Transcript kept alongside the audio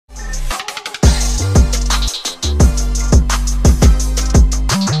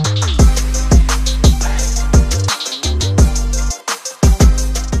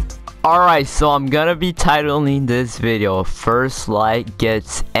Alright, so I'm gonna be titling this video First Light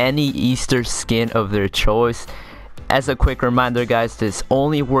Gets Any Easter Skin of Their Choice. As a quick reminder guys, this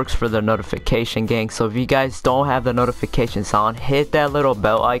only works for the notification gang, so if you guys don't have the notifications on, hit that little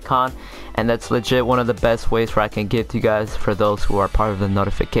bell icon, and that's legit one of the best ways where I can give to you guys for those who are part of the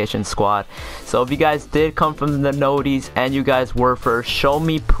notification squad. So if you guys did come from the noties and you guys were first, show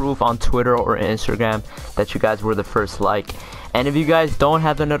me proof on Twitter or Instagram that you guys were the first like. And if you guys don't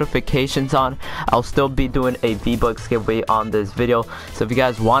have the notifications on, I'll still be doing a V-Bucks giveaway on this video. So if you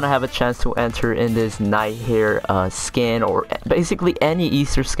guys want to have a chance to enter in this night hair skin, or basically any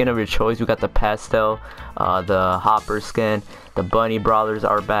Easter skin of your choice, we got the pastel, the hopper skin, the bunny brawlers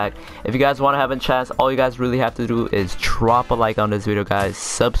are back. If you guys want to have a chance, all you guys really have to do is drop a like on this video guys,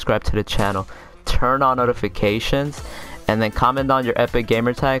 subscribe to the channel, turn on notifications, and then comment on your epic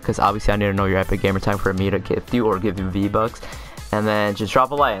gamer tag, because obviously I need to know your epic gamer tag for me to gift you or give you V-Bucks. And then just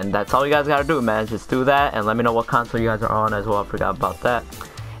drop a like, and that's all you guys gotta do, man. Just do that and let me know what console you guys are on as well. I forgot about that.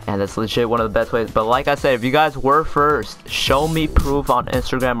 And that's legit one of the best ways. But like I said, if you guys were first, show me proof on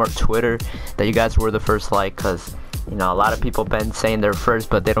Instagram or Twitter that you guys were the first like, because you know a lot of people been saying they're first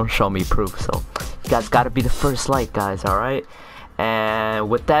but they don't show me proof. So you guys gotta be the first like guys, alright? And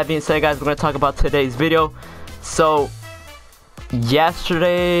with that being said guys, we're gonna talk about today's video. So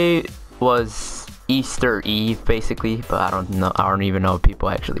yesterday was Easter Eve basically, but I don't even know if people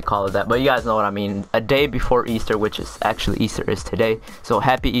actually call it that, but you guys know what I mean. A day before Easter, which is actually Easter is today. So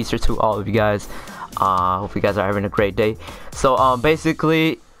happy Easter to all of you guys. Hope you guys are having a great day. So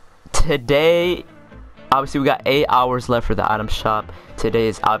basically today, obviously we got 8 hours left for the item shop. Today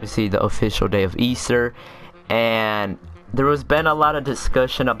is obviously the official day of Easter, and there has been a lot of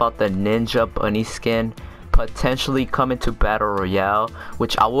discussion about the Ninja Bunny skin potentially coming to Battle Royale,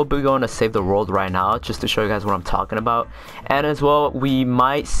 which I will be going to Save the World right now just to show you guys what I'm talking about. And as well, we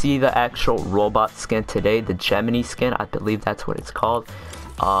might see the actual robot skin today, the Gemini skin, I believe that's what it's called,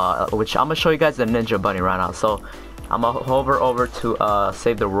 which I'm gonna show you guys the Ninja Bunny right now. So I'm gonna hover over to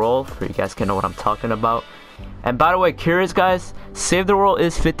Save the World for you guys can know what I'm talking about. And by the way, curious guys, Save the World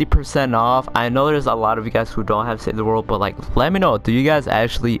is 50% off. I know there's a lot of you guys who don't have Save the World, but like, let me know, do you guys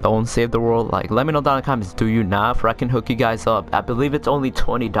actually own Save the World? Like, let me know down in the comments, do you not? For I can hook you guys up. I believe it's only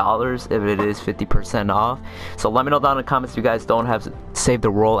 $20 if it is 50% off. So let me know down in the comments if you guys don't have Save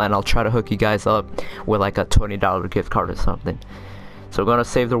the World, and I'll try to hook you guys up with like a $20 gift card or something. So we're gonna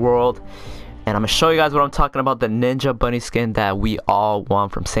Save the World, and I'm gonna show you guys what I'm talking about, the Ninja Bunny skin that we all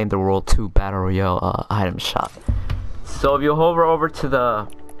want from Save the World to Battle Royale item shop. So if you hover over to the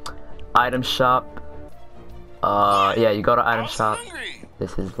item shop, yeah, you go to item shop.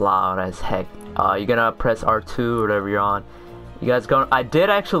 This is loud as heck. You're gonna press R2 whatever you're on. You guys go. I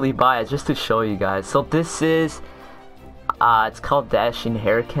did actually buy it just to show you guys. So this is it's called Dashing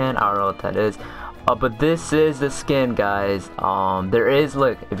Hair Can. I don't know what that is. But this is the skin guys. There is,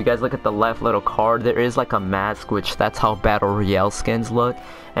 look, if you guys look at the left little card, there is like a mask, which that's how Battle Royale skins look.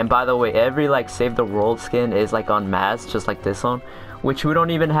 And by the way, every like Save the World skin is like unmasked, just like this one, which we don't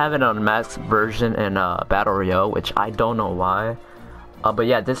even have an unmasked version in Battle Royale, which I don't know why. But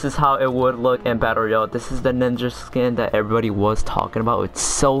yeah, this is how it would look in Battle Royale. This is the ninja skin that everybody was talking about. It's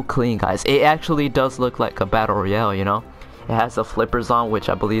so clean guys. It actually does look like a Battle Royale, you know. It has the flippers on, which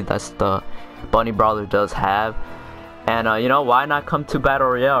I believe that's the Bunny Brawler does have. And you know, why not come to Battle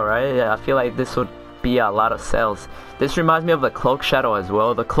Royale, right? Yeah, I feel like this would be a lot of sales. This reminds me of the Cloak Shadow as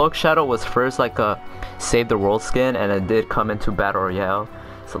well. The Cloak Shadow was first like a Save the World skin, and it did come into Battle Royale.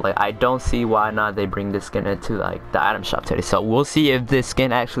 So like, I don't see why not they bring this skin into like the item shop today. So we'll see if this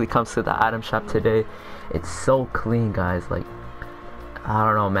skin actually comes to the item shop today. It's so clean guys, like I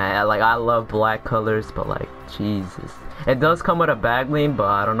don't know man, like I love black colors, but like Jesus, it does come with a bag lean, but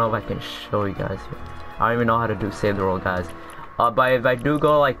I don't know if I can show you guys here. I don't even know how to do Save the World guys. But if I do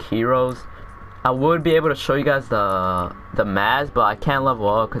go like heroes, I would be able to show you guys the mask, but I can't level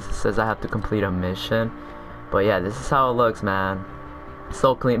up because it says I have to complete a mission. But yeah, this is how it looks man,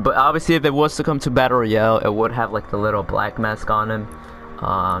 so clean. But obviously if it was to come to Battle Royale, it would have like the little black mask on him,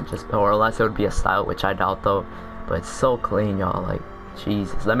 or unless it would be a style, which I doubt though. But it's so clean y'all, like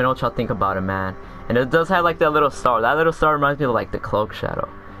Jesus. Let me know what y'all think about it man. And it does have like that little star. That little star reminds me of like the Cloak Shadow.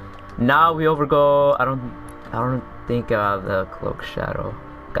 Now we overgo, I don't think the Cloak Shadow.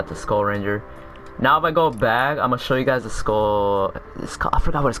 Got the Skull Ranger. Now if I go back, I'm gonna show you guys the skull. I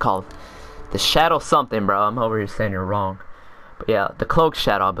forgot what it's called. The Shadow something, bro. I'm over here saying you're wrong. But yeah, the Cloak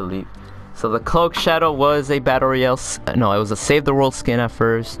Shadow, I believe. So the Cloak Shadow was a Battle Royale. No, it was a Save the World skin at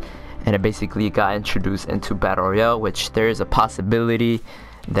first, and it basically got introduced into Battle Royale, which there is a possibility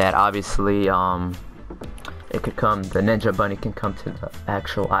that obviously it could come, the Ninja Bunny can come to the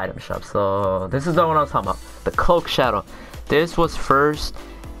actual item shop. So this is the one I was talking about, the Cloak Shadow. This was first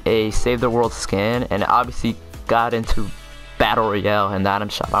a Save the World skin, and it obviously got into Battle Royale in the item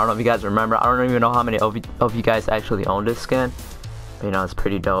shop. I don't know if you guys remember. I don't even know how many of you guys actually own this skin. But, you know, it's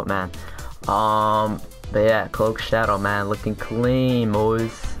pretty dope, man. But yeah, Cloak Shadow, man, looking clean,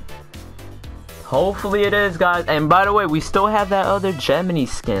 boys. Hopefully it is, guys. And by the way, we still have that other Gemini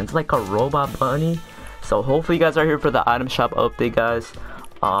skin. It's like a robot bunny. So hopefully you guys are here for the item shop update, guys.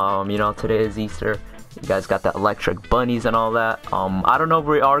 You know, today is Easter. You guys got the electric bunnies and all that. I don't know if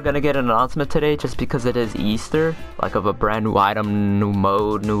we are gonna get an announcement today, just because it is Easter, like of a brand new item, new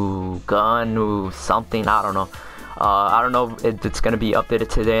mode, new gun, new something. I don't know. I don't know if it's gonna be updated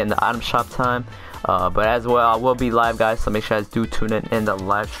today in the item shop time. But as well, I will be live, guys. So make sure you guys do tune in the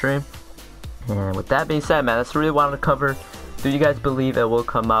live stream. And with that being said, man, that's really what I wanted to cover. Do you guys believe it will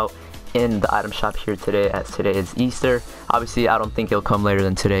come out in the item shop here today, as today is Easter? Obviously, I don't think it'll come later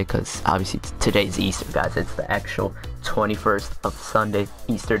than today, because obviously today's Easter, guys. It's the actual 21st of Sunday,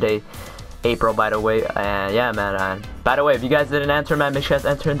 Easter day, April, by the way. And yeah, man, and by the way, if you guys didn't enter, man, make sure you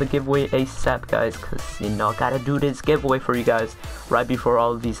guys enter in the giveaway ASAP, guys, because, you know, I gotta do this giveaway for you guys right before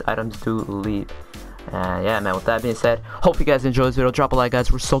all of these items do leave. And yeah, man, with that being said, hope you guys enjoyed this video. Drop a like,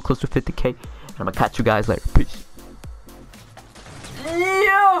 guys. We're so close to 50K. And I'm gonna catch you guys later. Peace.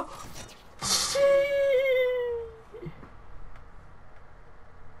 Yo!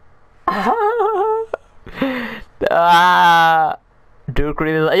 Duke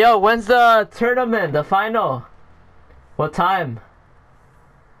really. Yo, when's the tournament? The final? What time?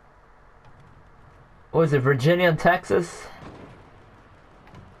 What is it? Virginia and Texas?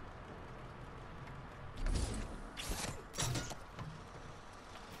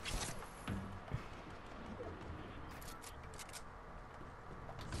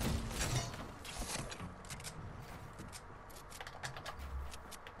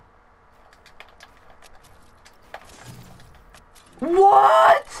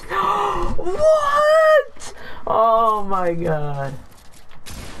 What? What? Oh my god.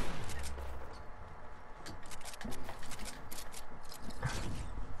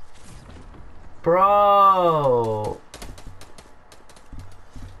 Bro.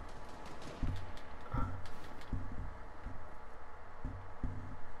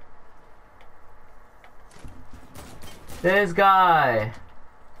 This guy.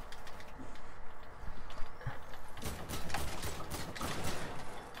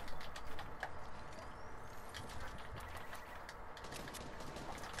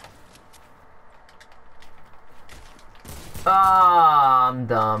 Ah, I'm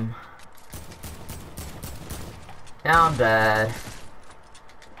dumb. Now I'm dead.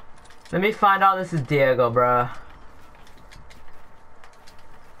 Let me find out this is Diego, bruh.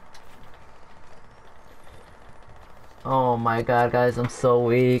 Oh my god, guys, I'm so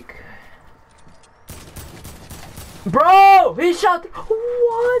weak. Bro! He shot!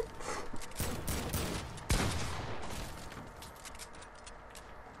 What?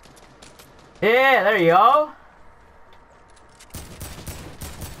 Yeah, there you go.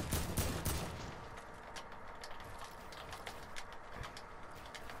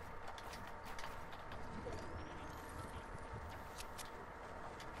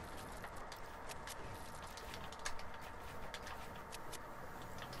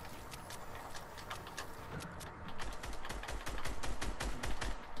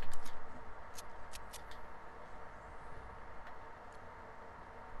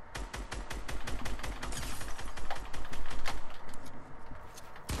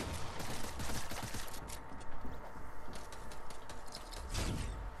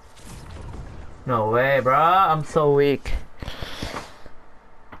 No way, bro. I'm so weak.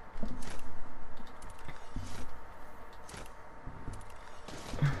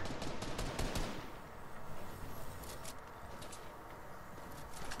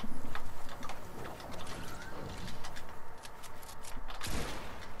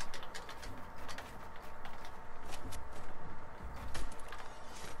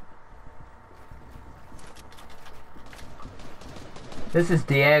 This is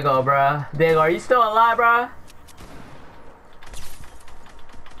Diego, bruh. Diego, are you still alive, bruh?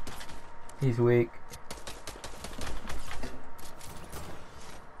 He's weak.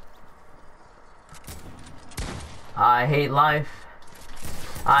 I hate life.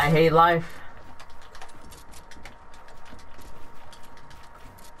 I hate life.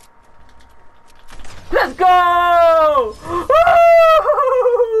 Let's go!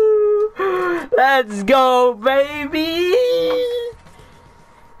 Woo! Let's go, baby!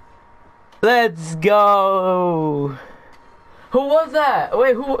 Let's go! Who was that?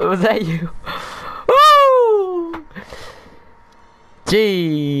 Wait, who was that? You? Woo!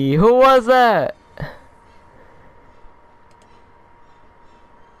 Gee, who was that?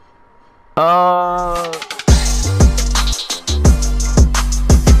 Oh.